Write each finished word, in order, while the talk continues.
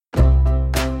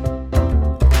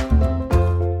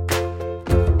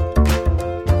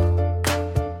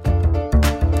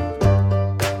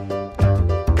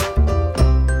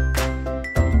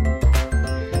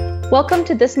Welcome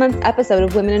to this month's episode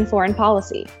of Women in Foreign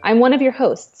Policy. I'm one of your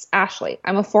hosts, Ashley.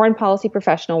 I'm a foreign policy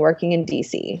professional working in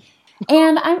DC.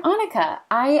 And I'm Annika.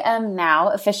 I am now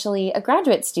officially a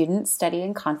graduate student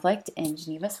studying conflict in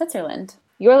Geneva, Switzerland.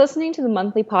 You're listening to the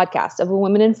monthly podcast of a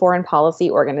Women in Foreign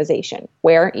Policy organization,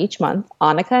 where each month,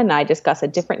 Annika and I discuss a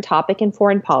different topic in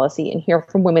foreign policy and hear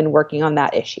from women working on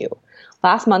that issue.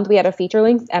 Last month, we had a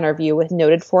feature-length interview with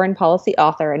noted foreign policy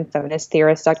author and feminist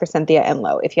theorist Dr. Cynthia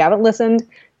Enloe. If you haven't listened,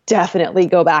 definitely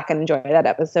go back and enjoy that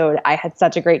episode. I had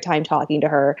such a great time talking to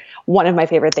her. One of my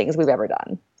favorite things we've ever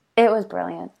done. It was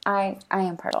brilliant. I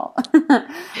am partial.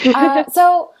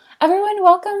 So everyone,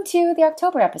 welcome to the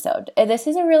October episode. This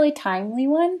is a really timely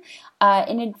one.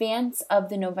 In advance of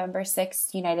the November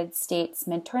 6th United States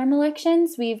midterm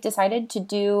elections, we've decided to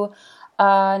do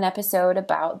an episode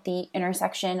about the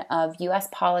intersection of U.S.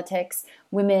 politics,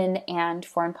 women, and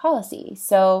foreign policy.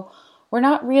 So we're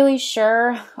not really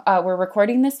sure. We're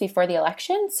recording this before the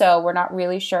election, so we're not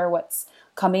really sure what's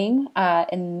coming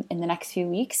in the next few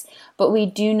weeks. But we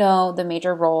do know the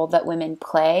major role that women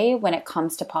play when it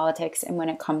comes to politics and when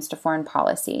it comes to foreign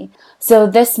policy. So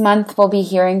this month, we'll be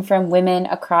hearing from women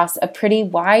across a pretty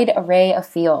wide array of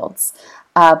fields,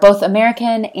 both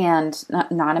American and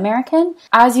non-American.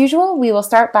 As usual, we will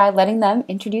start by letting them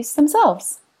introduce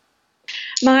themselves.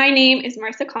 My name is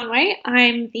Martha Conway.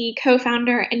 I'm the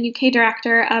co-founder and UK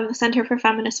director of the Center for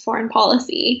Feminist Foreign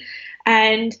Policy.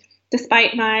 And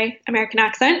despite my American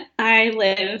accent, I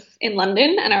live in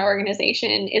London, and our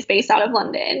organization is based out of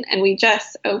London. And we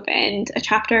just opened a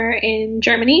chapter in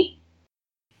Germany.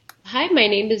 Hi, my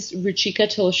name is Ruchika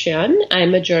Tulshyan.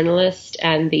 I'm a journalist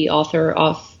and the author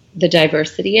of The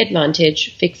Diversity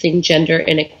Advantage: Fixing Gender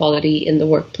Inequality in the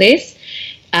Workplace.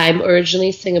 I'm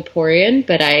originally Singaporean,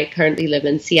 but I currently live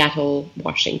in Seattle,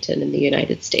 Washington, in the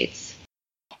United States.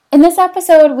 In this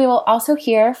episode, we will also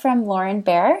hear from Lauren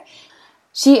Baer.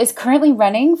 She is currently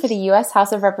running for the U.S.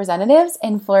 House of Representatives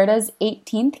in Florida's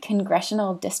 18th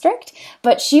Congressional District,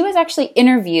 but she was actually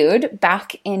interviewed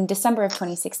back in December of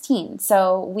 2016.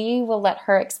 So we will let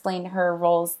her explain her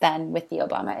roles then with the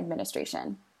Obama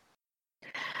administration.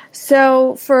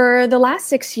 So for the last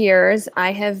 6 years,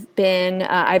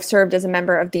 I've served as a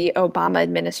member of the Obama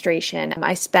administration.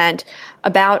 I spent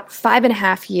about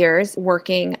 5.5 years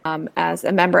working as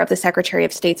a member of the Secretary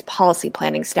of State's policy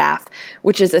planning staff,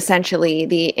 which is essentially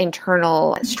the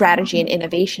internal strategy and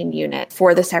innovation unit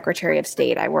for the Secretary of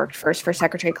State. I worked first for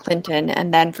Secretary Clinton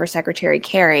and then for Secretary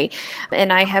Kerry.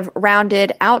 And I have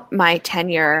rounded out my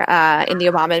tenure in the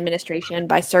Obama administration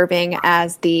by serving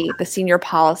as the senior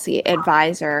policy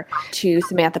advisor to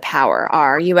Samantha Power,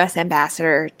 our U.S.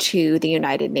 ambassador to the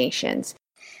United Nations.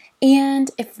 And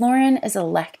if Lauren is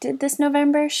elected this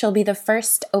November, she'll be the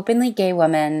first openly gay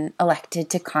woman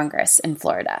elected to Congress in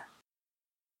Florida.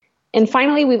 And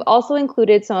finally, we've also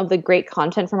included some of the great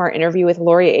content from our interview with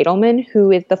Lori Edelman, who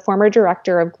is the former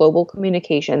director of global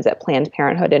communications at Planned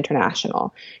Parenthood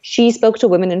International. She spoke to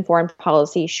Women in Foreign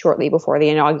Policy shortly before the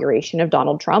inauguration of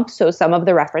Donald Trump. So some of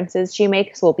the references she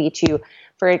makes will be to,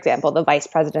 for example, the vice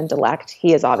president-elect.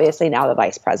 He is obviously now the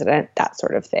vice president, that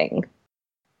sort of thing.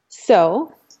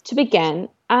 So to begin,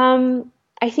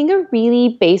 I think a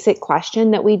really basic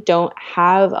question that we don't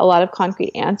have a lot of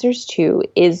concrete answers to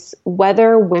is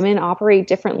whether women operate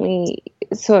differently,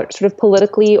 sort of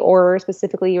politically or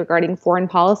specifically regarding foreign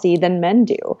policy, than men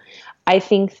do. I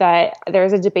think that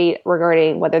there's a debate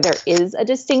regarding whether there is a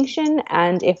distinction,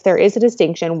 and if there is a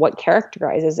distinction, what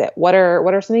characterizes it? What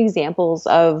are some examples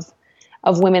of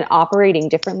women operating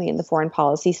differently in the foreign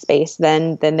policy space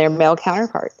than their male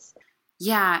counterparts?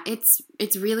 Yeah, it's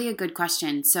really a good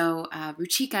question. So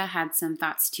Ruchika had some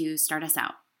thoughts to start us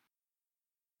out.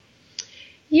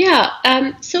 Yeah,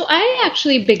 so I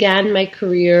actually began my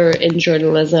career in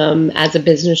journalism as a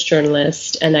business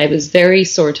journalist, and I was very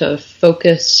sort of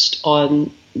focused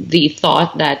on the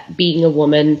thought that being a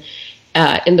woman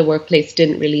in the workplace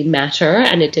didn't really matter,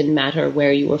 and it didn't matter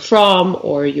where you were from,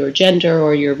 or your gender,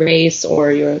 or your race,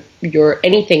 or your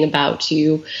anything about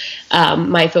you.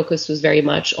 My focus was very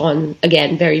much on,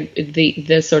 again,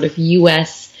 the sort of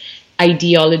U.S.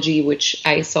 ideology, which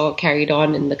I saw carried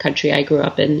on in the country I grew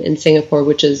up in Singapore,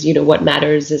 which is, what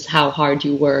matters is how hard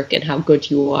you work and how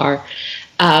good you are.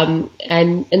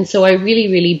 And so I really,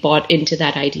 really bought into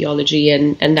that ideology,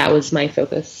 and that was my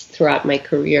focus throughout my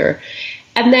career.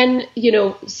 And then,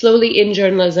 slowly in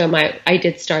journalism, I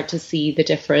did start to see the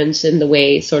difference in the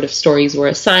way sort of stories were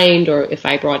assigned, or if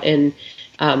I brought in,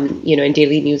 in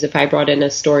daily news, if I brought in a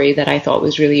story that I thought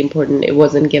was really important, it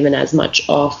wasn't given as much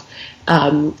of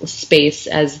space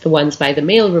as the ones by the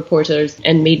male reporters,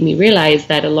 and made me realize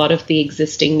that a lot of the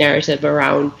existing narrative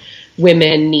around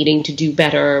women needing to do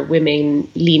better, women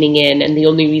leaning in, and the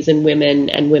only reason women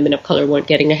and women of color weren't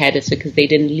getting ahead is because they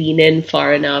didn't lean in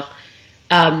far enough.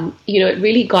 It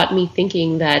really got me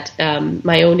thinking that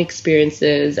my own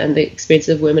experiences and the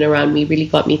experiences of women around me really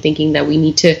got me thinking that we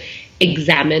need to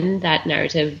examine that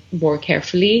narrative more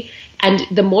carefully. And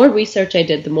the more research I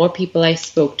did, the more people I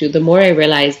spoke to, the more I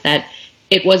realized that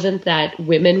it wasn't that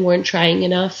women weren't trying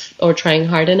enough or trying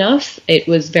hard enough. It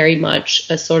was very much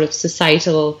a sort of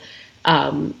societal,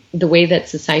 the way that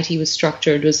society was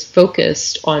structured was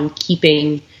focused on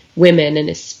keeping women, and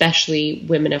especially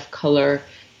women of color,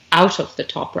 out of the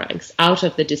top ranks, out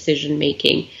of the decision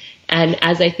making. And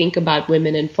as I think about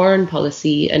women in foreign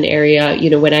policy, an area,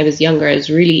 when I was younger, I was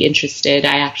really interested.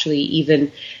 I actually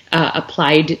even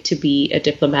applied to be a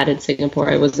diplomat in Singapore.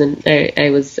 I was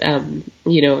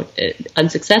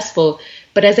unsuccessful.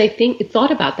 But as I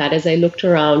thought about that, as I looked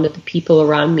around at the people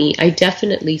around me, I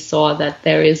definitely saw that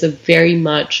there is a very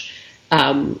much,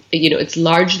 it's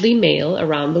largely male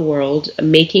around the world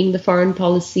making the foreign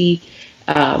policy,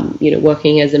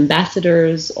 working as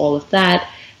ambassadors, all of that.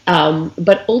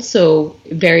 But also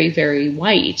very, very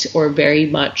white, or very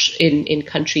much in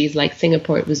countries like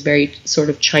Singapore, it was very sort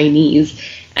of Chinese.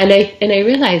 And I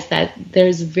realized that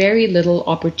there's very little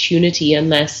opportunity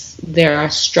unless there are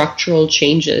structural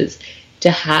changes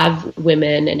to have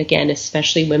women, and again,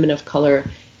 especially women of color,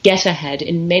 get ahead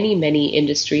in many, many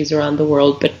industries around the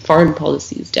world, but foreign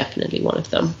policy is definitely one of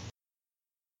them.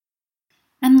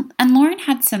 And Lauren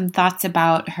had some thoughts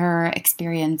about her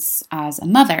experience as a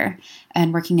mother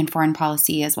and working in foreign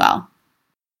policy as well.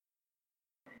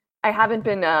 I haven't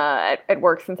been at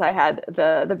work since I had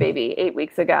the baby 8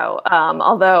 weeks ago.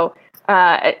 Although,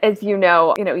 as you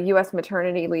know, U.S.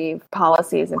 maternity leave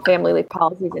policies and family leave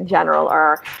policies in general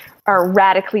are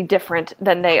radically different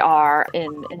than they are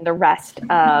in the rest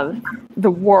of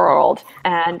the world,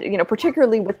 and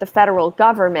particularly with the federal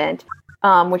government.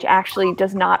 Which actually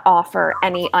does not offer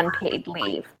any unpaid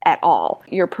leave at all.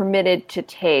 You're permitted to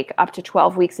take up to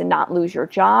 12 weeks and not lose your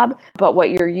job, but what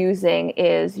you're using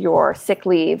is your sick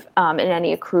leave and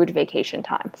any accrued vacation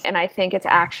time. And I think it's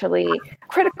actually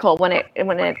critical when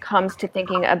it comes to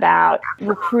thinking about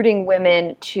recruiting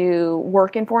women to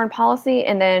work in foreign policy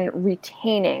and then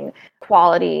retaining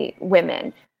quality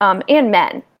women and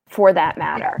men, for that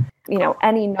matter.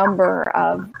 Any number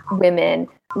of women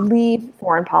leave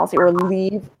foreign policy or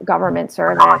leave government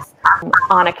service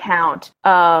on account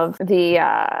of the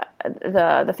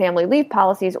family leave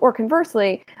policies, or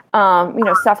conversely,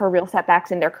 suffer real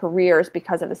setbacks in their careers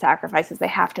because of the sacrifices they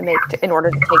have to make in order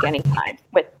to take any time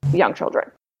with young children.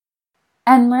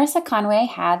 And Marissa Conway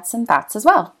had some thoughts as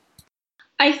well.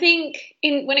 I think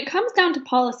when it comes down to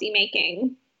policy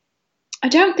making, I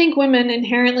don't think women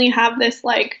inherently have this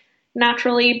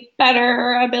naturally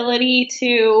better ability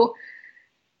to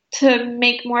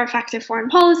make more effective foreign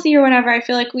policy or whatever. I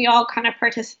feel like we all kind of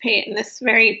participate in this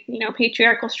very,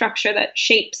 patriarchal structure that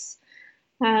shapes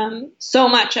so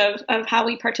much of how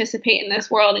we participate in this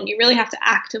world. And you really have to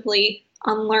actively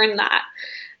unlearn that.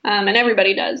 And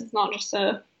everybody does. It's not just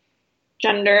a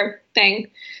gender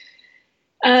thing.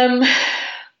 I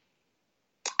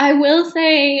will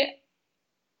say,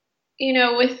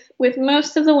 with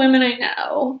most of the women I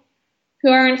know who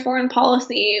are in foreign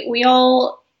policy, we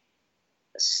all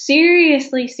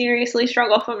seriously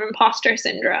struggle from imposter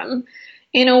syndrome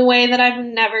in a way that I've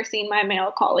never seen my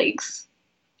male colleagues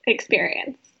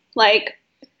experience. And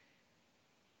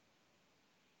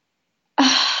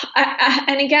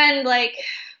again,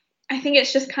 I think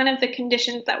it's just kind of the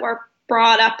conditions that we're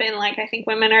brought up in. I think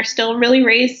women are still really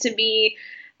raised to be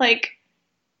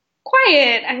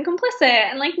quiet and complicit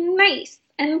and nice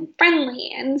and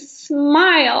friendly and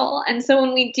smile. And so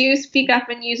when we do speak up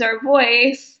and use our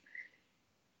voice,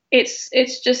 it's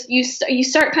just you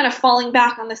start kind of falling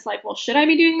back on this well, should I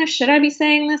be doing this? Should I be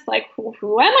saying this?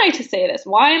 Who am I to say this?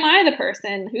 Why am I the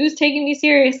person? Who's taking me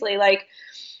seriously?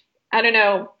 I don't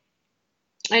know.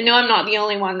 I know I'm not the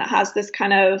only one that has this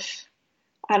kind of,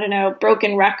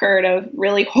 broken record of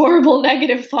really horrible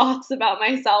negative thoughts about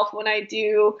myself when I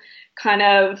do kind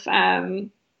of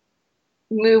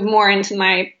move more into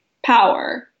my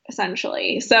power,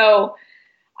 essentially. So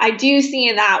I do see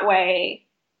in that way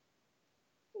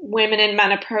women and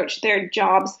men approach their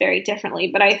jobs very differently.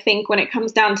 But I think when it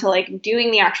comes down to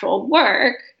doing the actual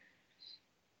work,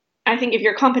 I think if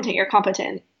you're competent, you're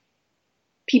competent.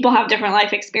 People have different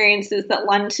life experiences that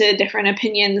lend to different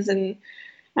opinions, and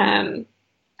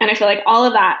I feel like all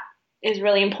of that is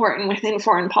really important within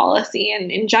foreign policy.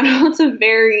 And in general, it's a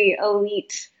very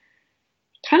elite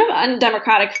kind of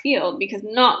undemocratic field because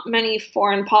not many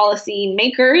foreign policy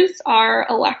makers are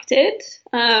elected.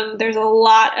 There's a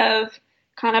lot of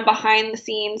kind of behind the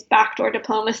scenes backdoor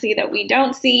diplomacy that we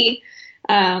don't see,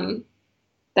 that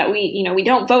we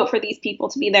don't vote for these people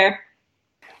to be there.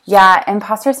 Yeah,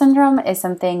 imposter syndrome is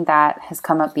something that has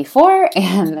come up before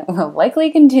and will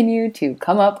likely continue to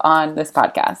come up on this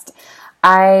podcast.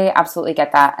 I absolutely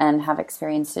get that and have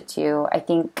experienced it too. I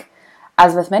think,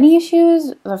 as with many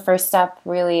issues, the first step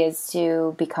really is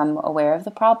to become aware of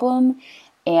the problem,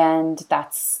 and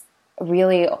that's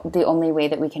really the only way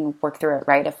that we can work through it,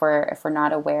 right? If we're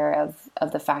not aware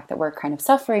of the fact that we're kind of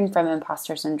suffering from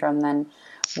imposter syndrome, then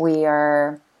we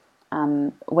are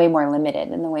way more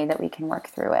limited in the way that we can work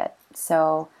through it.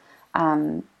 So,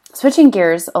 switching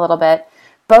gears a little bit,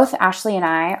 both Ashley and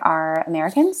I are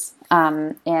Americans,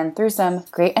 and through some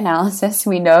great analysis,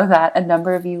 we know that a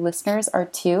number of you listeners are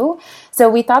too. So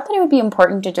we thought that it would be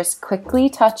important to just quickly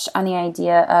touch on the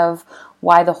idea of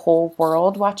why the whole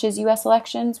world watches U.S.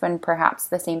 elections when perhaps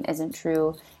the same isn't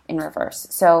true in reverse.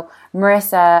 So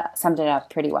Marissa summed it up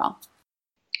pretty well.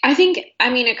 I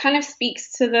mean, it kind of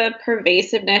speaks to the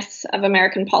pervasiveness of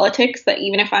American politics that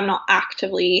even if I'm not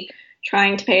actively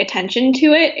trying to pay attention to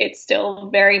it, it's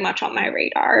still very much on my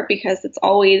radar because it's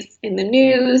always in the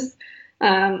news.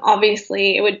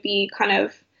 Obviously, it would be kind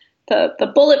of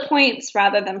the bullet points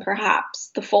rather than perhaps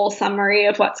the full summary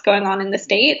of what's going on in the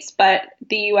States, but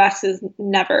the U.S. is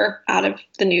never out of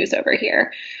the news over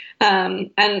here.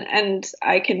 And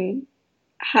I can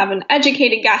have an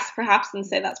educated guess perhaps and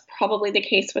say that's probably the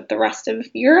case with the rest of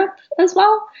Europe as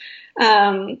well,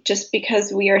 just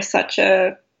because we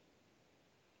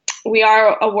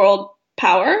are a world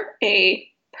power, a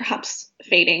perhaps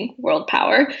fading world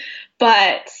power,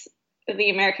 but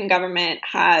the American government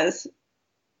has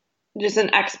just an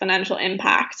exponential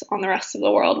impact on the rest of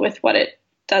the world with what it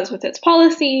does with its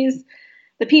policies,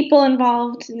 the people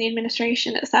involved in the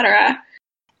administration, etc.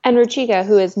 And Ruchika,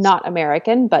 who is not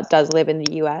American but does live in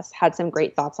the U.S., had some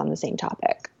great thoughts on the same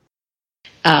topic.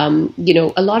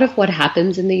 A lot of what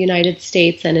happens in the United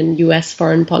States and in U.S.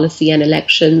 foreign policy and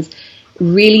elections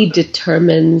really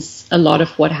determines a lot of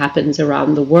what happens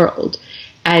around the world.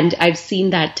 And I've seen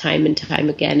that time and time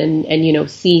again. And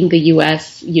seeing the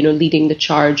U.S., leading the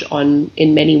charge on,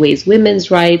 in many ways, women's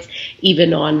rights,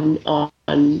 even on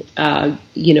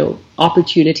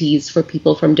opportunities for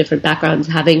people from different backgrounds.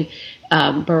 Having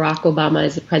Barack Obama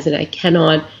as the president, I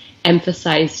cannot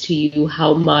emphasize to you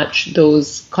how much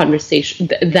those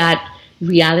conversations, that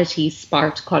reality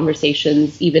sparked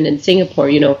conversations even in Singapore.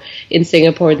 In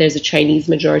Singapore, there's a Chinese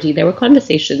majority. There were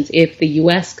conversations, if the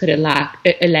U.S. could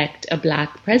elect a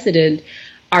black president,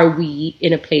 are we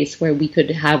in a place where we could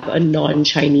have a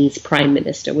non-Chinese prime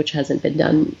minister, which hasn't been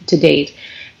done to date.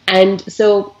 And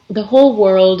so the whole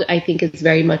world, I think, is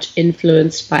very much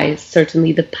influenced by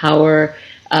certainly the power,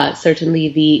 certainly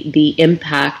the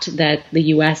impact that the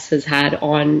U.S. has had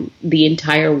on the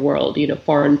entire world,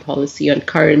 foreign policy, on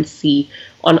currency,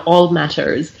 on all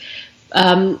matters.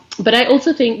 But I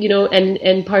also think,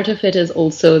 and part of it is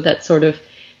also that sort of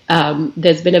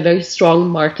there's been a very strong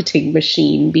marketing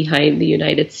machine behind the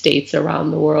United States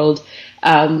around the world.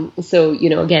 So,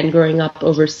 again, growing up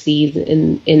overseas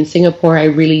in Singapore, I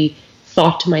really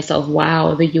thought to myself,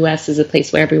 wow, the U.S. is a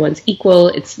place where everyone's equal.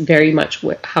 It's very much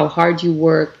how hard you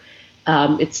work.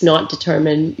 It's not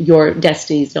determined, your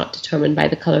destiny is not determined by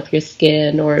the color of your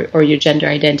skin or your gender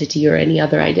identity or any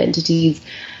other identities.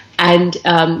 And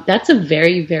that's a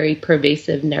very, very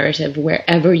pervasive narrative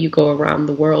wherever you go around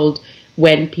the world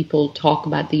when people talk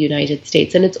about the United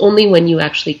States. And it's only when you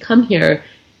actually come here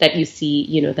that you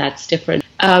see, that's different.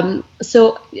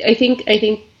 So I think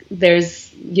there's,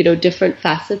 different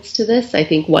facets to this. I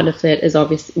think one of the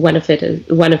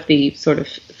sort of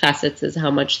facets is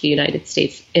how much the United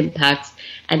States impacts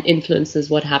and influences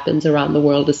what happens around the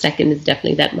world. The second is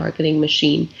definitely that marketing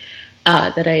machine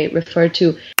that I referred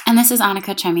to. And this is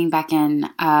Annika chiming back in.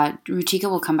 Ruchika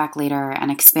will come back later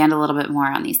and expand a little bit more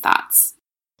on these thoughts.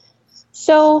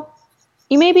 So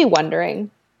you may be wondering,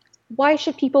 why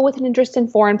should people with an interest in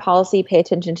foreign policy pay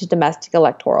attention to domestic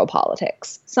electoral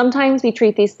politics? Sometimes we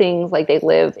treat these things like they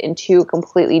live in two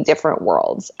completely different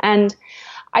worlds. And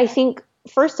I think,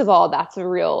 first of all, that's a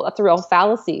real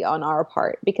fallacy on our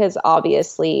part, because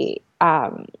obviously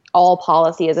all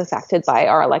policy is affected by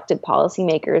our elected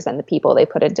policymakers and the people they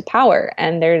put into power.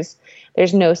 And there's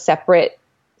no separate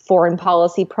foreign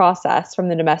policy process from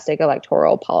the domestic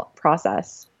electoral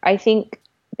process. I think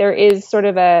there is sort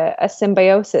of a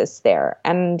symbiosis there.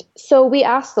 And so we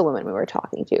asked the women we were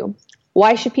talking to,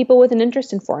 why should people with an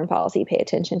interest in foreign policy pay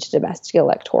attention to domestic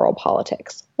electoral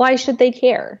politics? Why should they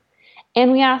care?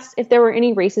 And we asked if there were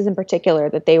any races in particular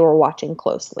that they were watching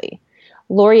closely.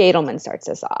 Lori Edelman starts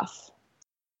us off.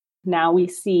 Now we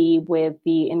see with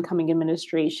the incoming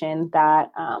administration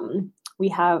that we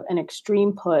have an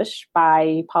extreme push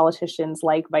by politicians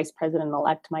like Vice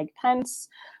President-elect Mike Pence,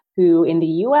 who in the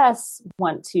U.S.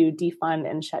 want to defund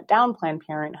and shut down Planned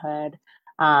Parenthood,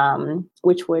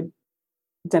 which would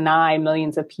deny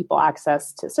millions of people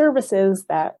access to services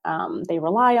that they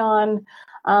rely on.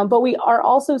 But we are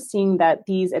also seeing that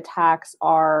these attacks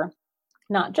are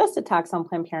not just attacks on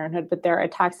Planned Parenthood, but they're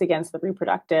attacks against the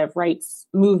reproductive rights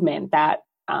movement that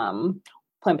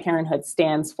Planned Parenthood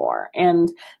stands for. And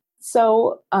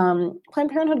so Planned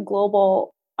Parenthood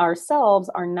Global ourselves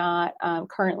are not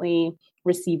currently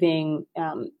receiving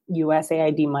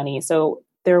USAID money. So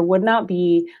there would not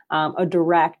be a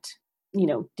direct,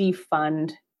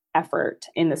 defund effort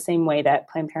in the same way that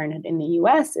Planned Parenthood in the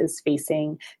US is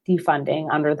facing defunding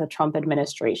under the Trump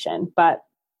administration. But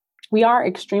we are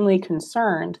extremely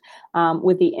concerned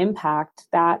with the impact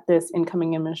that this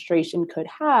incoming administration could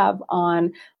have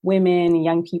on women,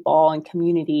 young people, and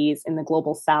communities in the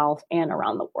global South and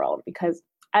around the world. Because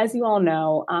as you all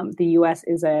know, the U.S.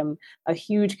 is a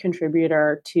huge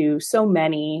contributor to so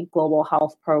many global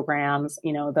health programs,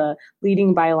 the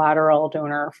leading bilateral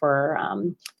donor for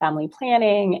family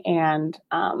planning, and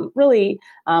really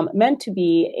meant to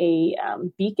be a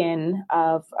beacon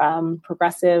of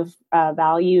progressive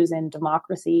values and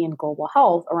democracy and global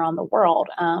health around the world.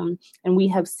 And we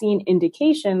have seen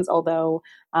indications, although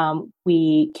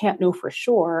we can't know for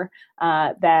sure,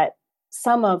 that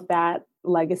some of that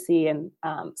legacy and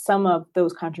some of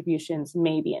those contributions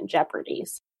may be in jeopardy.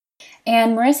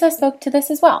 And Marissa spoke to this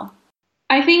as well.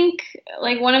 I think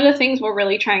one of the things we're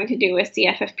really trying to do with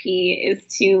CFFP is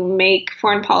to make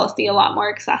foreign policy a lot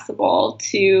more accessible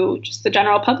to just the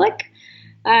general public.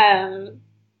 And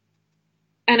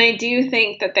I do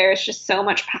think that there's just so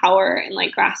much power in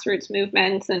grassroots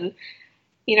movements, and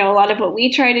a lot of what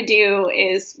we try to do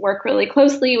is work really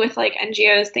closely with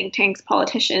NGOs, think tanks,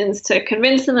 politicians to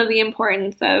convince them of the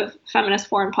importance of feminist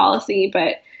foreign policy.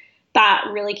 But that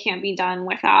really can't be done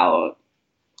without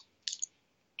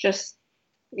just,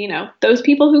 those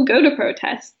people who go to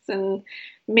protests and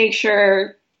make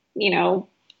sure, they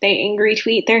angry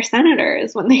tweet their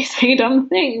senators when they say dumb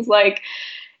things.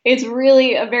 It's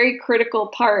really a very critical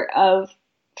part of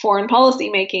foreign policy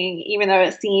making, even though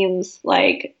it seems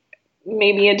like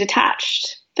maybe a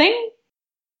detached thing.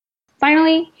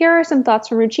 Finally, here are some thoughts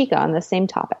from Ruchika on the same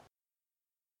topic.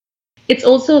 It's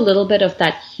also a little bit of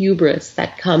that hubris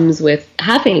that comes with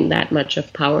having that much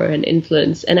of power and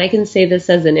influence. And I can say this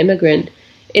as an immigrant.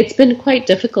 It's been quite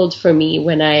difficult for me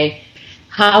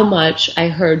how much I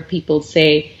heard people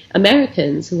say,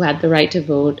 Americans who had the right to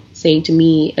vote, saying to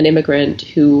me, an immigrant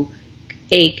who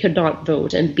A, could not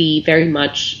vote, and B, very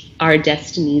much our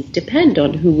destinies depend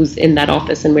on who's in that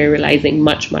office, and we're realizing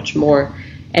much, much more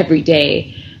every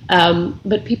day.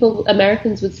 But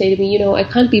Americans would say to me, I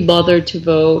can't be bothered to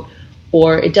vote,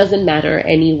 or it doesn't matter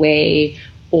anyway,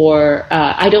 or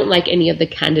I don't like any of the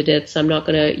candidates, so I'm not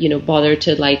going to, bother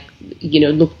to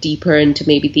look deeper into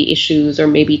maybe the issues or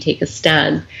maybe take a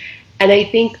stand. And I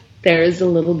think there is a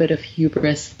little bit of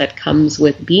hubris that comes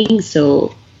with being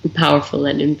so powerful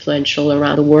and influential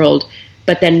around the world,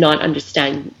 but then not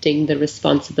understanding the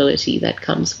responsibility that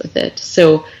comes with it.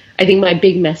 So I think my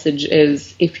big message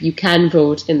is, if you can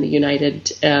vote in the United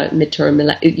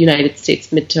States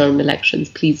midterm elections,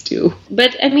 please do.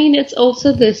 But I mean, it's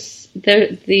also this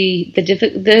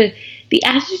the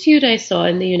attitude I saw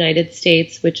in the United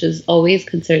States, which is always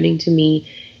concerning to me,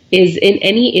 is in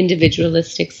any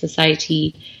individualistic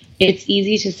society, it's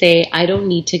easy to say, I don't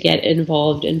need to get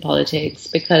involved in politics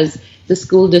because the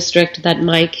school district that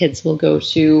my kids will go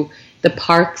to, the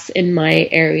parks in my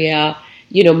area,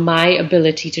 my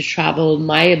ability to travel,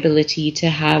 my ability to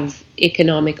have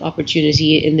economic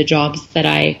opportunity in the jobs that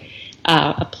I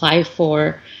apply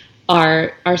for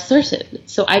are certain.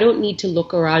 So I don't need to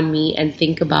look around me and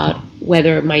think about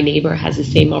whether my neighbor has the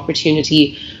same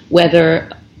opportunity, whether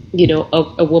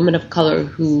a woman of color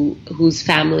whose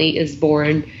family is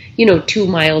born 2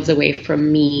 miles away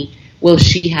from me, will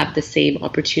she have the same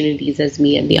opportunities as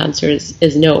me? And the answer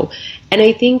is no. And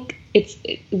I think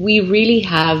we really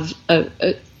have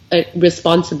a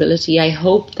responsibility. I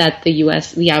hope that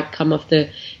the outcome of the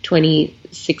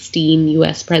 2016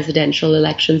 U.S. presidential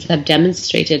elections have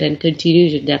demonstrated and continue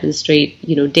to demonstrate,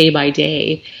 day by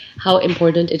day, how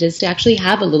important it is to actually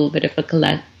have a little bit of a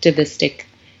collectivistic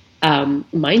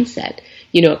mindset.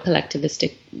 A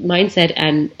collectivistic mindset,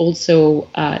 and also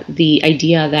the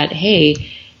idea that, hey,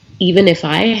 even if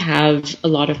I have a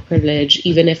lot of privilege,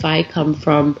 even if I come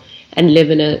from and live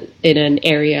in an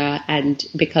area, and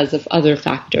because of other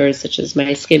factors such as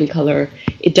my skin color,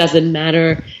 it doesn't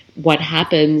matter what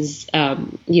happens,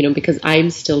 because I'm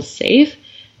still safe.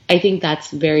 I think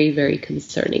that's very, very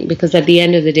concerning, because at the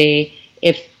end of the day,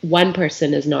 if one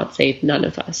person is not safe, none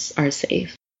of us are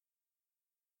safe.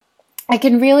 I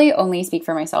can really only speak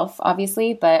for myself,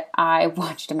 obviously, but I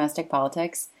watch domestic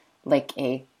politics like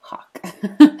a hawk.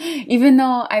 Even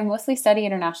though I mostly study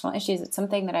international issues, it's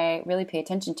something that I really pay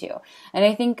attention to. And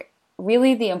I think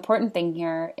really the important thing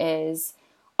here is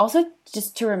also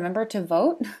just to remember to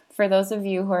vote. For those of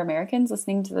you who are Americans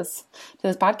listening to this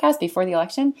podcast before the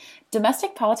election,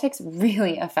 domestic politics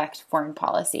really affect foreign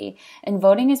policy, and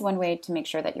voting is one way to make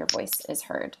sure that your voice is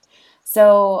heard.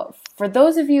 So for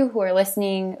those of you who are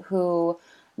listening who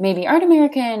maybe aren't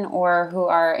American or who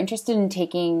are interested in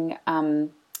taking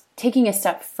a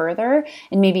step further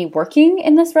and maybe working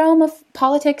in this realm of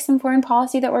politics and foreign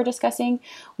policy that we're discussing,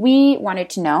 we wanted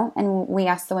to know, and we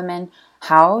asked the women,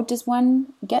 how does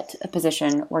one get a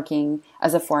position working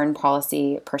as a foreign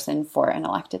policy person for an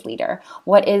elected leader?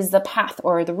 What is the path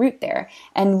or the route there?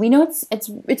 And we know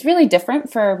it's really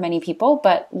different for many people,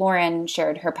 but Lauren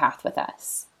shared her path with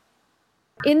us.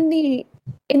 In the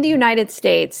United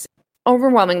States,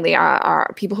 overwhelmingly,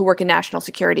 our people who work in national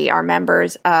security are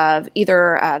members of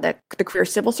either the career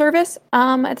civil service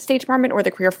at the State Department or the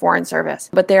career foreign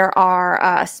service. But there are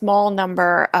a small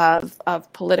number of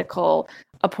political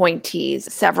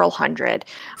appointees, several hundred.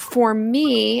 For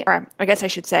me, or I guess I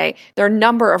should say, there are a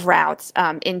number of routes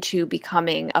into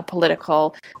becoming a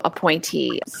political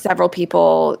appointee. Several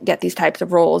people get these types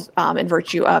of roles in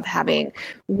virtue of having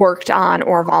worked on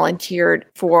or volunteered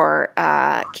for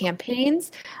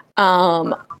campaigns.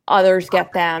 Others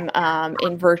get them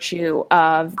in virtue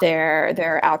of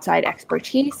their outside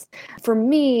expertise. For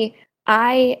me,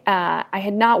 I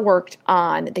had not worked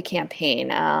on the campaign.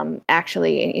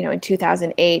 Actually, in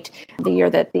 2008, the year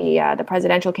that the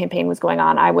presidential campaign was going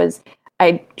on, I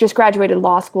just graduated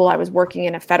law school. I was working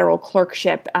in a federal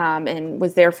clerkship and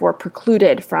was therefore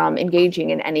precluded from engaging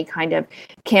in any kind of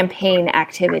campaign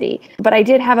activity. But I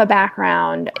did have a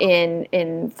background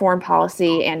in foreign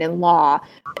policy and in law,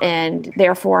 and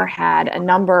therefore had a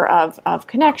number of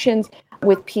connections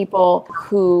with people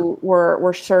who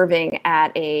were serving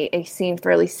at a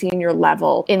fairly senior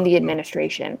level in the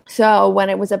administration. So when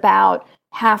it was about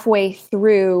halfway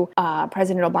through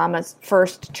President Obama's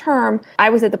first term, I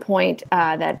was at the point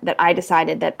that I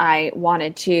decided that I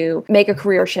wanted to make a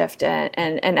career shift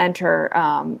and enter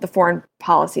the foreign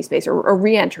policy space, or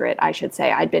re-enter it, I should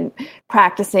say. I'd been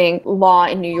practicing law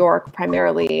in New York,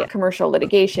 primarily commercial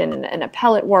litigation and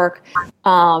appellate work,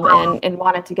 and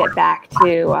wanted to get back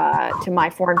to my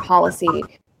foreign policy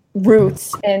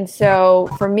roots. And so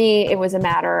for me, it was a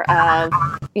matter of,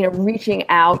 reaching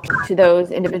out to those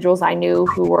individuals I knew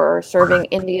who were serving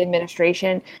in the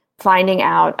administration, finding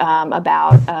out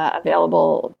about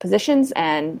available positions,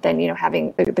 and then,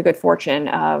 having the good fortune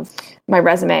of my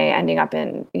resume ending up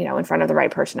in front of the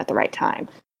right person at the right time.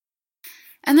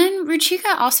 And then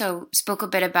Ruchika also spoke a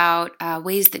bit about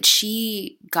ways that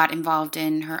she got involved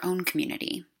in her own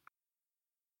community.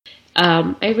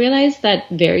 I realized that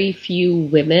very few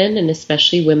women, and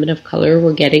especially women of color,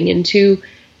 were getting into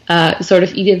sort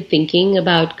of even thinking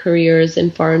about careers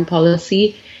in foreign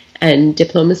policy and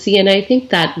diplomacy. And I think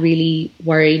that really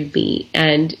worried me.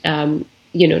 And,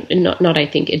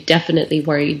 it definitely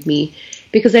worried me,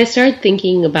 because I started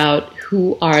thinking about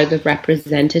who are the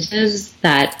representatives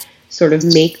that sort of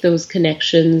make those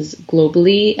connections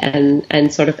globally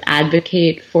and sort of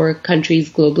advocate for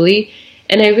countries globally.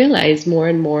 And I realized more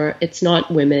and more, it's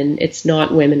not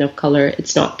women of color,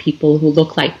 it's not people who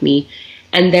look like me.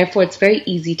 And therefore, it's very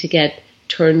easy to get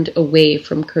turned away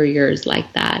from careers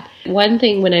like that. One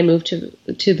thing, when I moved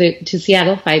to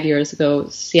Seattle 5 years ago,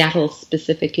 Seattle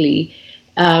specifically,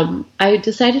 I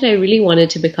decided I really wanted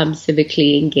to become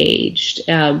civically engaged.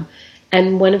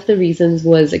 And one of the reasons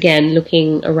was, again,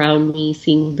 looking around me,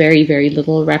 seeing very, very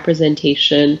little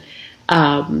representation,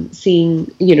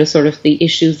 seeing, sort of the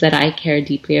issues that I care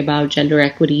deeply about, gender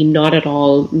equity, not at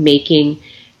all making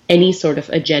any sort of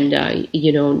agenda.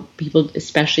 People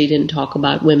especially didn't talk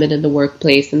about women in the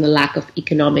workplace and the lack of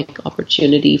economic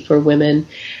opportunity for women.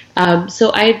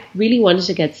 So I really wanted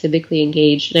to get civically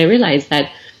engaged, and I realized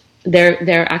that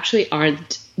there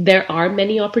are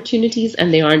many opportunities,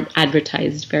 and they aren't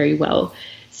advertised very well.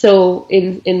 So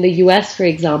in the US, for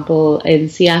example, in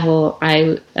Seattle,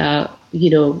 I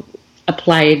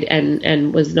applied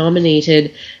and was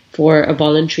nominated for a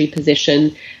voluntary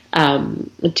position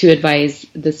to advise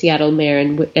the Seattle mayor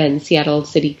and Seattle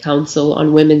City Council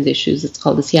on women's issues. It's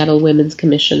called the Seattle Women's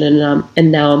Commission,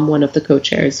 and now I'm one of the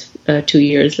co-chairs 2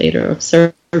 years later of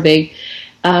serving.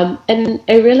 And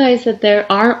I realized that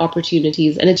there are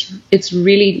opportunities, and it's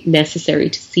really necessary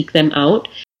to seek them out.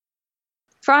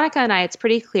 Veronica and I, it's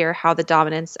pretty clear how the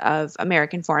dominance of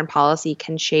American foreign policy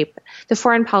can shape the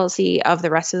foreign policy of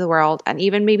the rest of the world and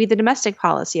even maybe the domestic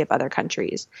policy of other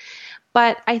countries.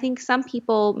 But I think some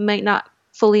people might not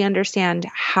fully understand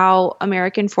how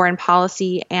American foreign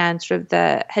policy and sort of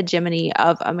the hegemony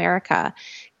of America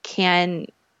can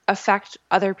affect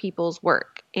other people's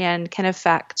work and can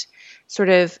affect sort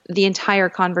of the entire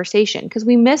conversation, because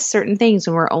we miss certain things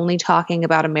when we're only talking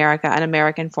about America and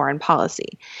American foreign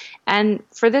policy. And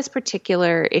for this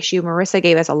particular issue, Marissa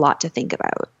gave us a lot to think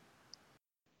about.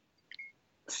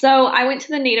 So I went to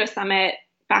the NATO summit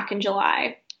back in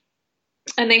July,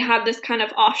 and they had this kind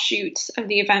of offshoot of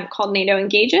the event called NATO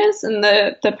Engages. And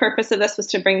the purpose of this was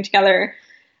to bring together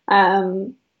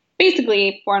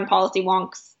basically foreign policy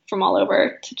wonks from all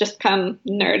over to just come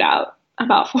nerd out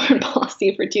about foreign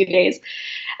policy for 2 days.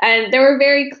 And there were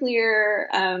very clear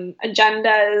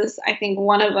agendas. I think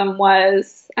one of them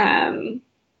was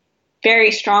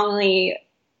very strongly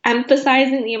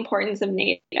emphasizing the importance of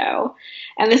NATO.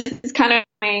 And this event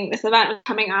was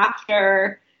coming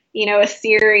after, a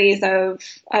series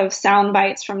of sound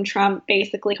bites from Trump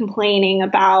basically complaining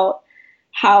about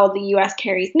how the U.S.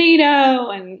 carries NATO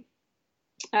and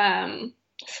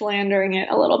slandering it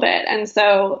a little bit. And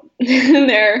so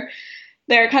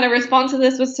their kind of response to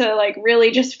this was to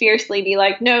really just fiercely be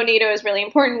like, no, NATO is really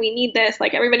important. We need this.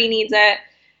 Everybody needs it.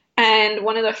 And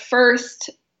one of the first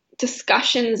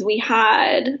discussions we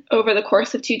had over the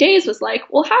course of 2 days was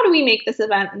well, how do we make this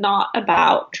event not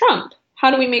about Trump? How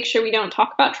do we make sure we don't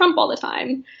talk about Trump all the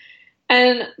time?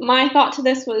 And my thought to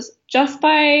this was just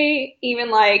by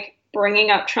even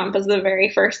bringing up Trump as the very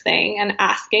first thing and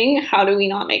asking, how do we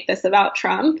not make this about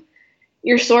Trump?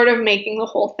 You're sort of making the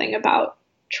whole thing about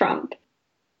Trump.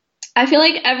 I feel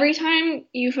like every time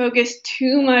you focus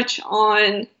too much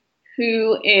on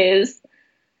who is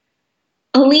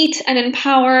elite and in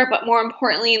power, but more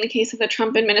importantly, in the case of the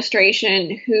Trump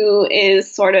administration, who is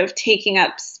sort of taking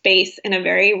up space in a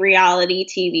very reality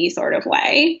TV sort of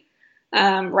way,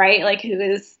 right?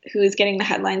 Who is getting the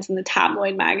headlines in the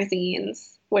tabloid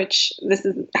magazines, which this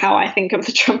is how I think of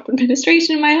the Trump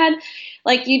administration in my head.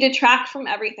 You detract from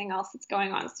everything else that's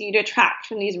going on. So you detract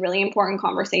from these really important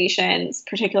conversations,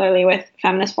 particularly with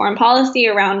feminist foreign policy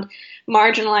around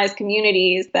marginalized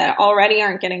communities that already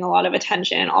aren't getting a lot of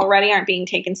attention, already aren't being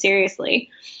taken seriously.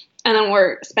 And then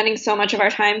we're spending so much of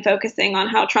our time focusing on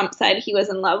how Trump said he was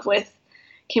in love with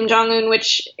Kim Jong-un,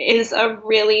 which is a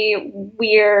really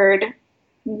weird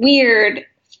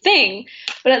thing.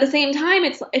 But at the same time,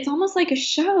 it's almost like a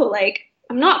show.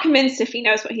 I'm not convinced if he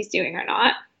knows what he's doing or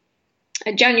not.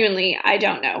 I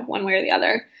don't know one way or the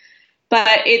other.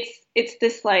 But it's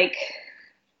this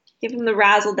give him the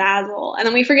razzle dazzle. And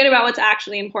then we forget about what's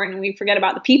actually important. We forget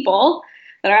about the people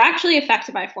that are actually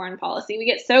affected by foreign policy. We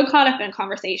get so caught up in a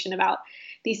conversation about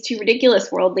these two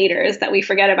ridiculous world leaders that we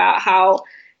forget about how,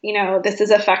 this is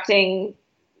affecting,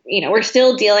 we're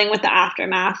still dealing with the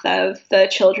aftermath of the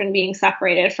children being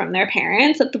separated from their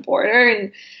parents at the border.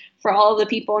 And for all of the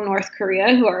people in North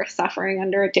Korea who are suffering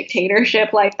under a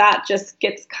dictatorship that just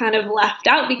gets kind of left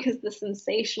out because the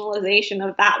sensationalization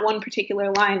of that one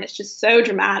particular line is just so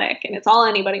dramatic and it's all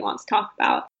anybody wants to talk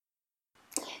about.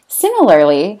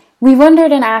 Similarly, we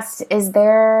wondered and asked, is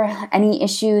there any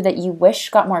issue that you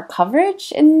wish got more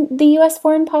coverage in the U.S.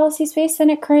 foreign policy space than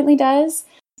it currently does?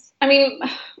 I mean,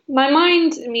 my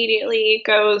mind immediately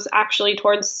goes actually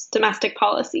towards domestic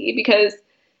policy, because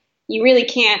you really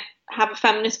can't have a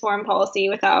feminist foreign policy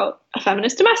without a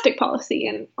feminist domestic policy.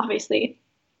 And obviously,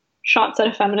 shots at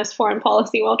a feminist foreign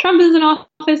policy while Trump is in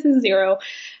office is zero.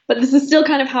 But this is still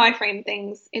kind of how I frame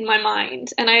things in my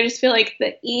mind. And I just feel like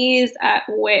the ease at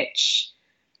which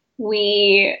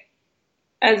we,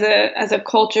 as a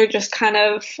culture, just kind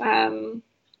of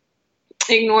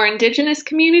ignore Indigenous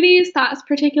communities, that's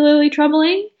particularly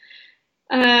troubling.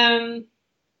 I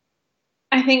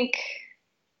think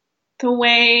the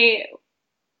way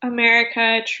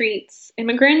America treats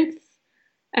immigrants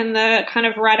and the kind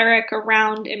of rhetoric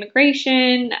around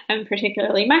immigration, and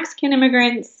particularly Mexican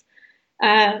immigrants,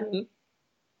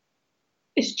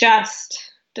 is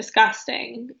just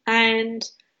disgusting. And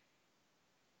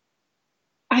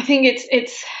I think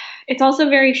it's also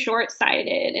very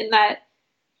short-sighted in that,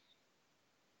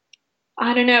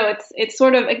 I don't know, it's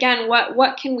sort of, again,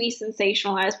 what can we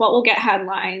sensationalize? What will get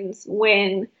headlines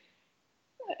when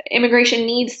immigration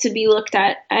needs to be looked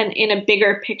at and in a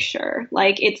bigger picture.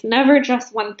 Like, it's never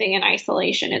just one thing in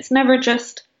isolation. It's never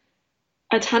just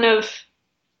a ton of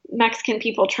Mexican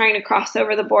people trying to cross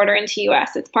over the border into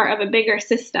US. It's part of a bigger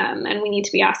system, and we need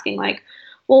to be asking, like,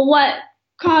 well, what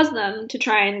caused them to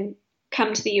try and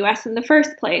come to the US in the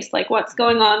first place? Like, what's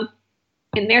going on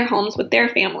in their homes with their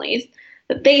families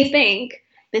that they think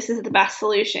this is the best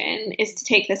solution, is to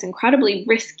take this incredibly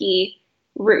risky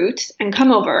route and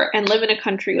come over and live in a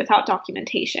country without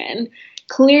documentation.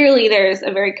 Clearly, there's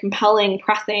a very compelling,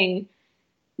 pressing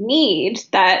need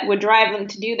that would drive them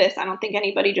to do this. I don't think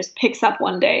anybody just picks up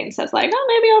one day and says, like, oh,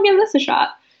 maybe I'll give this a shot.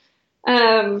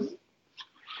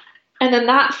 And then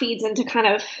that feeds into kind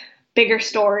of bigger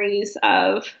stories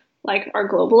of, like, our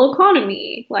global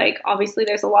economy. Like, obviously,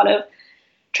 there's a lot of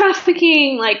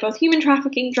trafficking, like both human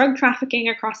trafficking, drug trafficking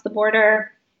across the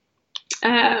border.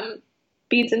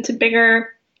 Feeds into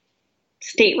bigger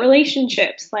state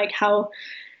relationships, like how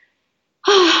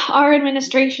our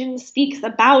administration speaks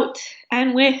about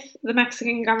and with the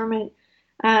Mexican government.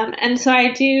 And so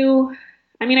I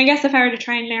guess if I were to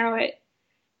try and narrow it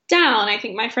down, I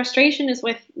think my frustration is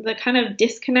with the kind of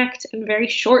disconnect and very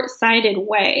short-sighted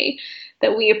way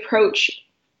that we approach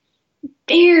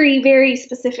very, very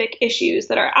specific issues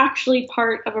that are actually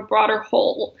part of a broader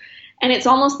whole. And it's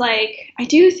almost like, I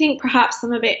do think perhaps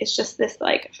some of it is just this,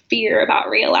 like, fear about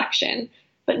re-election,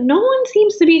 but no one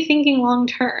seems to be thinking long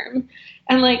term.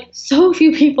 And, like, so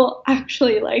few people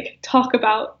actually, like, talk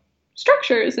about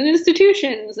structures and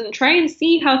institutions and try and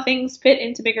see how things fit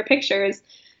into bigger pictures,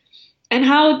 and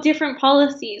how different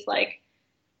policies, like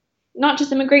not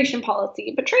just immigration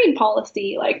policy, but trade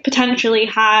policy, like, potentially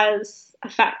has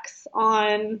effects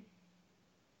on,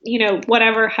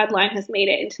 whatever headline has made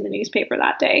it into the newspaper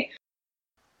that day.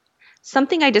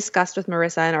 Something I discussed with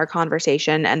Marissa in our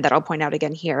conversation, and that I'll point out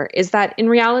again here, is that in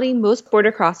reality, most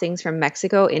border crossings from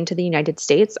Mexico into the United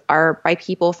States are by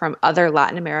people from other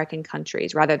Latin American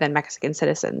countries rather than Mexican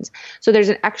citizens. So there's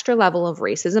an extra level of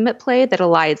racism at play that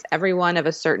aligns everyone of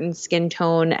a certain skin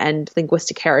tone and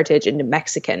linguistic heritage into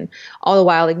Mexican, all the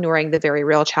while ignoring the very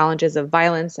real challenges of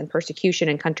violence and persecution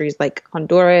in countries like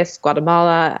Honduras,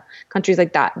 Guatemala, countries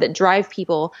like that drive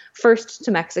people first to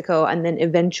Mexico and then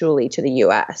eventually to the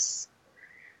U.S.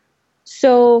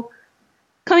 So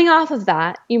coming off of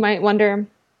that, you might wonder,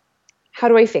 how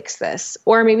do I fix this?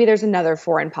 Or maybe there's another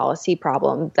foreign policy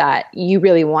problem that you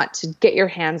really want to get your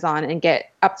hands on and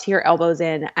get up to your elbows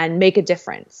in and make a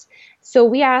difference. So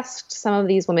we asked some of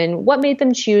these women what made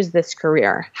them choose this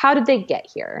career. How did they get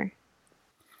here?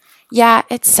 Yeah,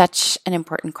 it's such an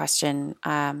important question.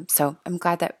 So I'm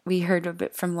glad that we heard a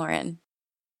bit from Lauren.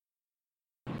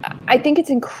 I think it's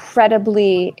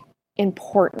incredibly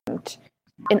important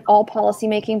in all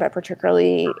policymaking, but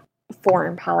particularly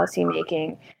foreign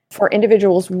policymaking, for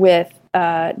individuals with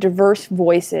diverse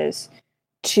voices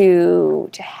to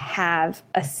have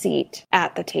a seat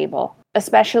at the table,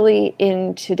 especially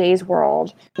in today's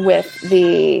world with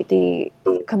the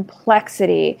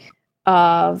complexity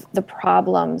of the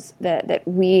problems that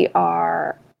we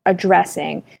are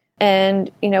addressing. And,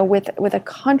 with a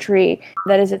country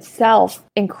that is itself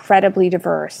incredibly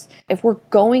diverse, if we're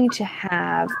going to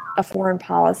have a foreign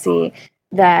policy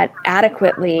that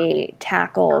adequately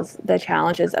tackles the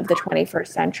challenges of the 21st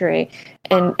century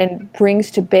and brings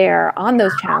to bear on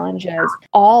those challenges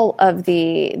all of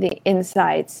the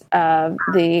insights of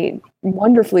the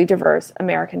wonderfully diverse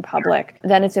American public,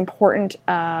 then it's important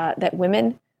that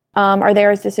women are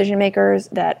there as decision makers,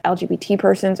 that LGBT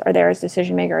persons are there as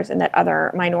decision makers, and that other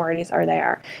minorities are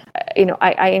there.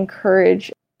 I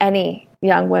encourage any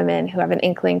young women who have an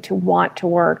inkling to want to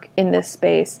work in this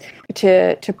space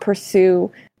to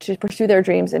pursue their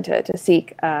dreams and to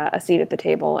seek a seat at the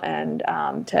table and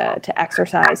to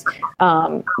exercise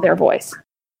their voice.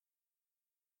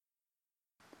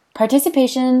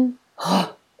 Participation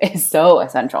is so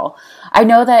essential. I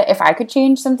know that if I could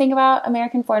change something about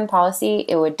American foreign policy,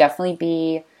 it would definitely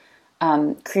be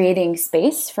creating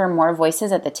space for more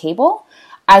voices at the table.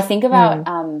 I think about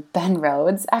Ben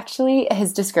Rhodes, actually,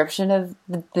 his description of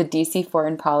the DC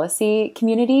foreign policy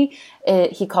community.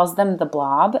 He calls them the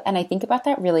blob, and I think about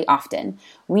that really often.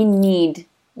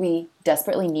 We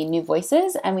desperately need new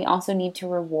voices, and we also need to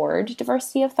reward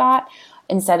diversity of thought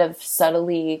instead of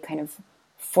subtly kind of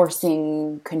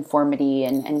forcing conformity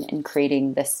and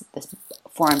creating this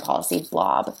foreign policy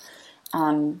blob.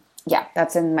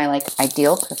 That's in my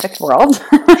ideal perfect world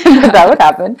that would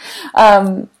happen.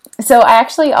 So I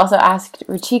actually also asked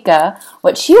Ruchika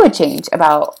what she would change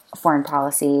about foreign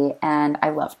policy, and I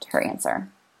loved her answer.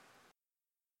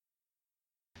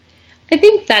 I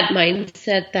think that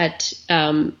mindset that,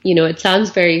 it sounds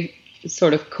very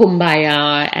sort of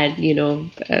kumbaya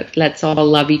and, let's all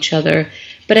love each other.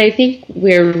 But I think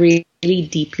we're really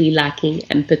deeply lacking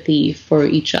empathy for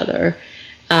each other.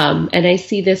 And I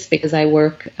see this because I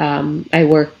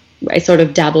sort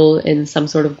of dabble in some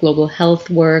sort of global health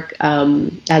work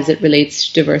as it relates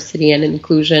to diversity and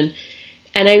inclusion.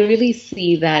 And I really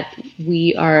see that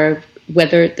we are,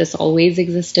 whether this always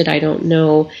existed, I don't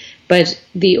know, but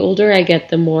the older I get,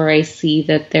 the more I see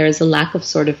that there's a lack of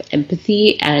sort of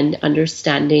empathy and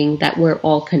understanding that we're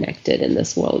all connected in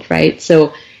this world, right?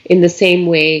 So in the same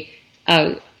way,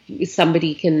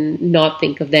 somebody can not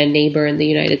think of their neighbor in the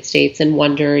United States and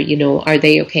wonder, are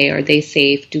they okay? Are they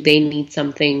safe? Do they need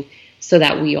something? So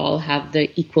that we all have the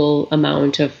equal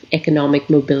amount of economic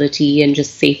mobility and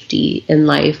just safety in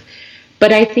life.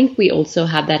 But I think we also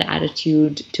have that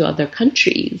attitude to other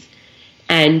countries.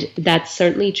 And that's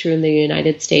certainly true in the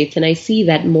United States. And I see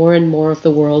that more and more of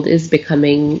the world is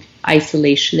becoming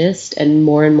isolationist and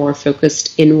more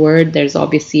focused inward. There's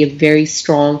obviously a very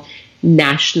strong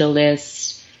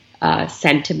nationalist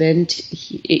sentiment,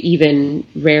 even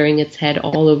rearing its head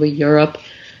all over Europe.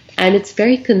 And it's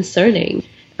very concerning.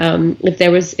 If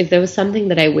there was something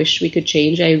that I wish we could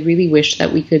change, I really wish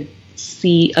that we could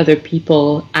see other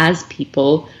people as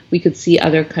people. We could see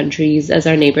other countries as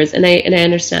our neighbors. And I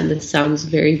understand this sounds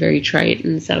very, very trite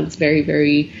and sounds very,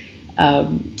 very, a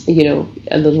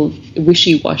little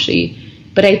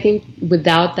wishy-washy. But I think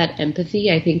without that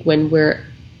empathy, I think when we're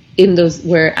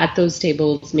at those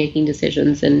tables making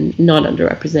decisions, and not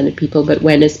underrepresented people, but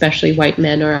when especially white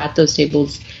men are at those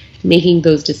tables making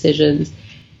those decisions,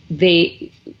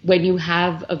 when you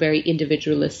have a very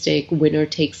individualistic winner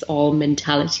takes all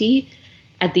mentality,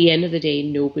 at the end of the day,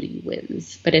 nobody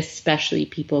wins, but especially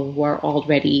people who are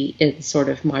already in sort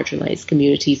of marginalized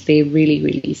communities, they really,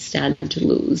 really stand to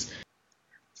lose.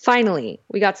 Finally,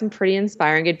 we got some pretty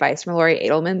inspiring advice from Laurie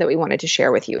Edelman that we wanted to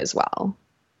share with you as well.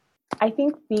 I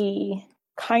think the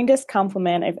kindest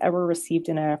compliment I've ever received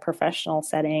in a professional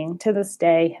setting to this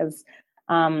day has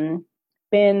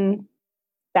been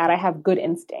that I have good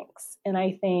instincts. And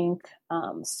I think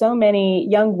so many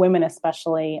young women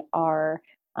especially are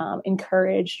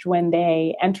encouraged when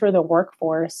they enter the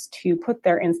workforce to put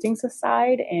their instincts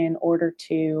aside in order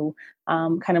to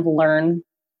kind of learn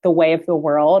the way of the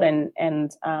world and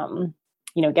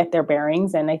get their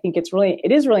bearings. And I think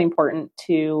it is really important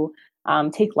to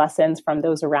take lessons from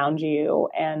those around you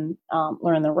and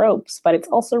learn the ropes. But it's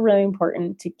also really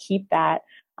important to keep that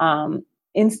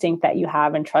instinct that you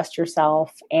have and trust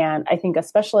yourself. And I think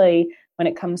especially when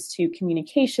it comes to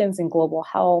communications and global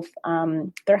health,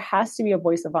 there has to be a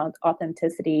voice of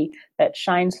authenticity that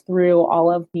shines through all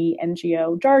of the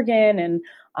NGO jargon and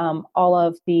all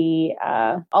of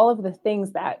the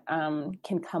things that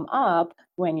can come up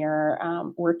when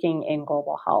you're working in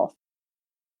global health.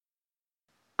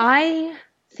 I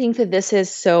think that this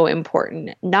is so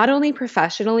important, not only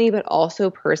professionally, but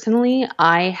also personally.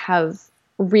 I have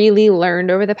really learned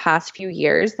over the past few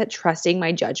years that trusting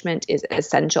my judgment is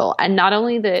essential. And not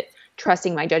only that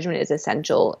trusting my judgment is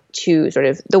essential to sort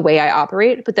of the way I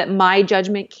operate, but that my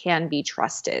judgment can be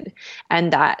trusted.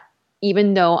 And that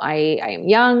even though I am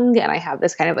young and I have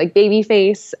this kind of like baby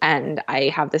face and I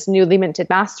have this newly minted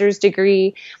master's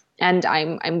degree, and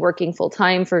I'm working full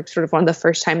time for sort of one of the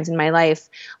first times in my life,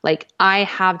 like I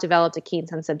have developed a keen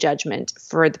sense of judgment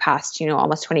for the past,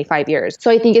 almost 25 years. So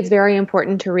I think it's very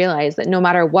important to realize that no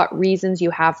matter what reasons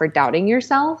you have for doubting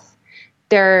yourself,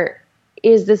 there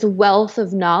is this wealth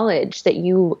of knowledge that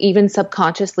you even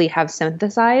subconsciously have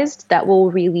synthesized that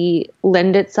will really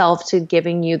lend itself to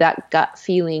giving you that gut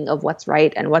feeling of what's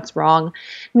right and what's wrong,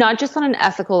 not just on an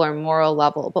ethical or moral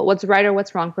level, but what's right or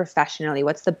what's wrong professionally,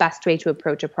 what's the best way to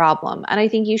approach a problem. And I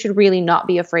think you should really not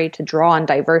be afraid to draw on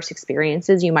diverse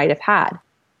experiences you might have had.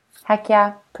 Heck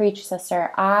yeah, preach,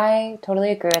 sister. I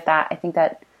totally agree with that. I think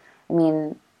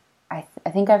I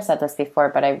think I've said this before,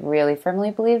 but I really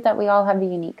firmly believe that we all have a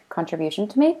unique contribution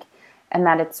to make, and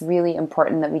that it's really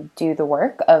important that we do the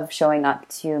work of showing up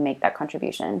to make that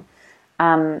contribution.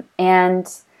 And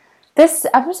this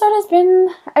episode has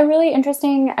been a really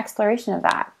interesting exploration of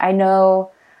that. I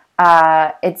know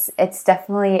it's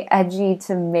definitely edgy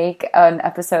to make an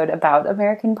episode about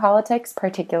American politics,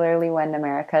 particularly when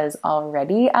America is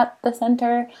already at the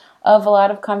center of a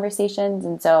lot of conversations.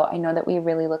 And so I know that we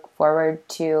really look forward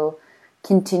to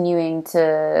continuing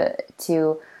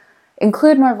to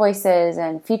include more voices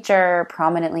and feature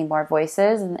prominently more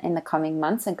voices in the coming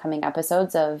months and coming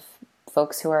episodes of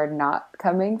folks who are not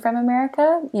coming from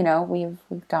America. We've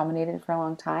dominated for a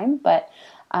long time, but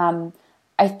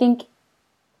I think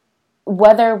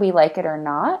whether we like it or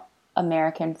not,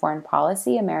 American foreign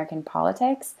policy, American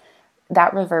politics,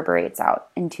 that reverberates out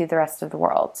into the rest of the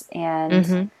world.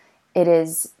 And it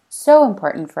is so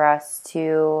important for us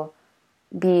to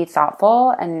be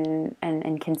thoughtful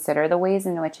and consider the ways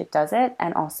in which it does it,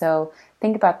 and also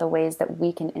think about the ways that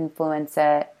we can influence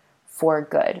it for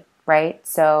good, right?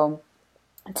 So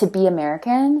to be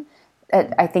American,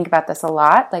 I think about this a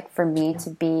lot. Like, for me to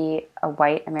be a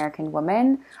white American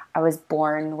woman, I was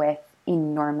born with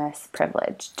enormous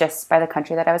privilege just by the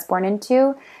country that I was born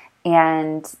into.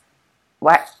 And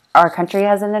what our country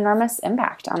has an enormous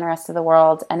impact on the rest of the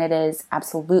world. And it is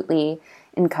absolutely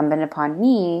incumbent upon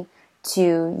me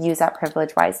to use that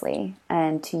privilege wisely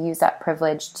and to use that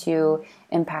privilege to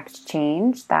impact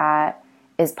change that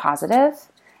is positive.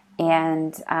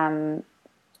 And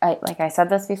like I said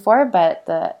this before, but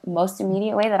the most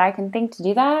immediate way that I can think to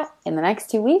do that in the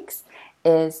next 2 weeks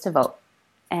is to vote.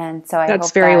 And so that's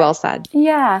very well said.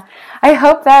 Yeah. I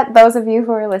hope that those of you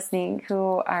who are listening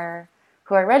who are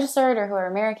registered or who are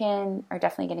American are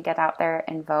definitely going to get out there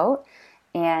and vote,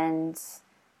 and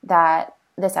that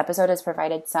this episode has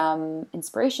provided some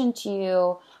inspiration to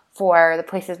you for the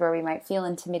places where we might feel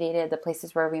intimidated, the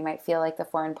places where we might feel like the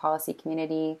foreign policy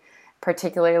community,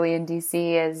 particularly in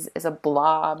DC, is a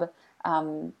blob,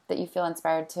 that you feel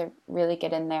inspired to really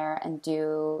get in there and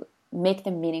make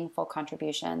the meaningful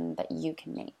contribution that you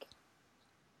can make.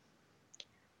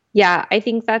 Yeah, I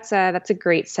think that's a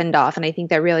great send-off, and I think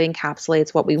that really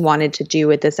encapsulates what we wanted to do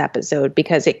with this episode,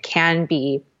 because it can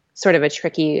be sort of a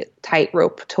tricky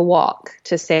tightrope to walk,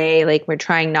 to say, like, we're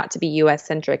trying not to be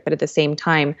U.S.-centric, but at the same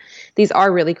time, these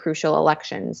are really crucial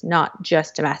elections, not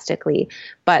just domestically,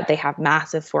 but they have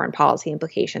massive foreign policy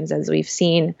implications, as we've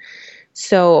seen.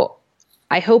 So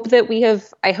I hope that we have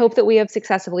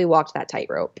successfully walked that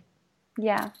tightrope.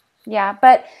 Yeah,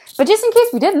 but just in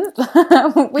case we didn't,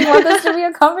 we want this to be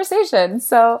a conversation.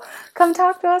 So come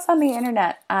talk to us on the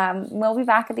internet. We'll be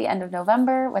back at the end of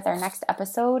November with our next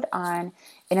episode on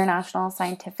international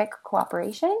scientific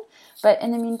cooperation. But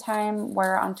in the meantime,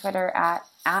 we're on Twitter at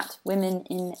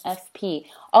WomenInFP.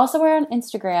 Also, we're on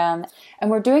Instagram,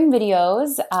 and we're doing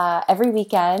videos every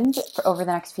weekend over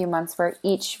the next few months where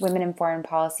each Women in Foreign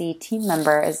Policy team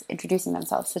member is introducing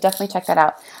themselves. So definitely check that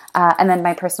out. And then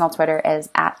my personal Twitter is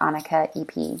at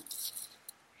AnnikaEP.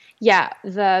 Yeah,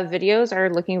 the videos are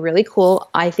looking really cool.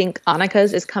 I think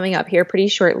Annika's is coming up here pretty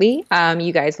shortly.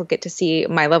 You guys will get to see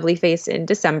my lovely face in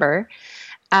December.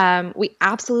 We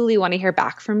absolutely want to hear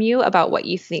back from you about what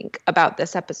you think about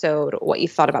this episode, what you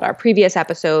thought about our previous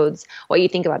episodes, what you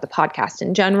think about the podcast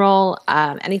in general,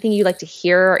 anything you'd like to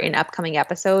hear in upcoming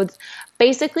episodes.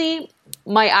 Basically,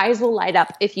 my eyes will light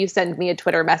up if you send me a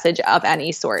Twitter message of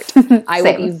any sort. I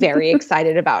will be very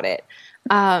excited about it.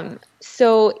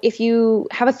 So if you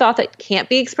have a thought that can't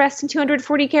be expressed in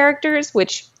 240 characters,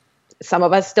 which some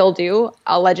of us still do,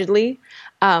 allegedly,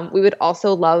 we would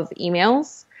also love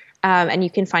emails. And you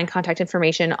can find contact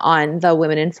information on the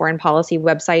Women in Foreign Policy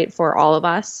website for all of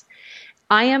us.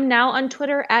 I am now on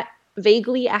Twitter at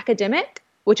Vaguely Academic,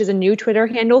 which is a new Twitter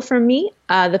handle for me.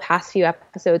 The past few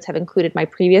episodes have included my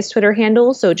previous Twitter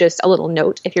handle, so just a little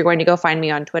note. If you're going to go find me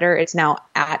on Twitter, it's now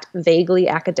at Vaguely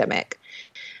Academic.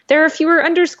 There are fewer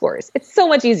underscores. It's so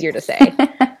much easier to say.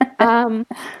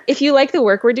 If you like the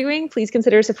work we're doing, please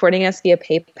consider supporting us via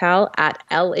PayPal at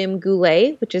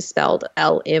LMGoulet, which is spelled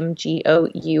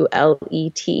LMGOULET,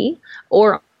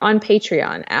 or on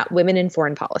Patreon at Women in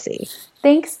Foreign Policy.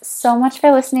 Thanks so much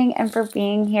for listening and for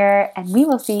being here, and we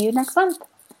will see you next month.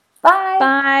 Bye.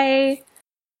 Bye.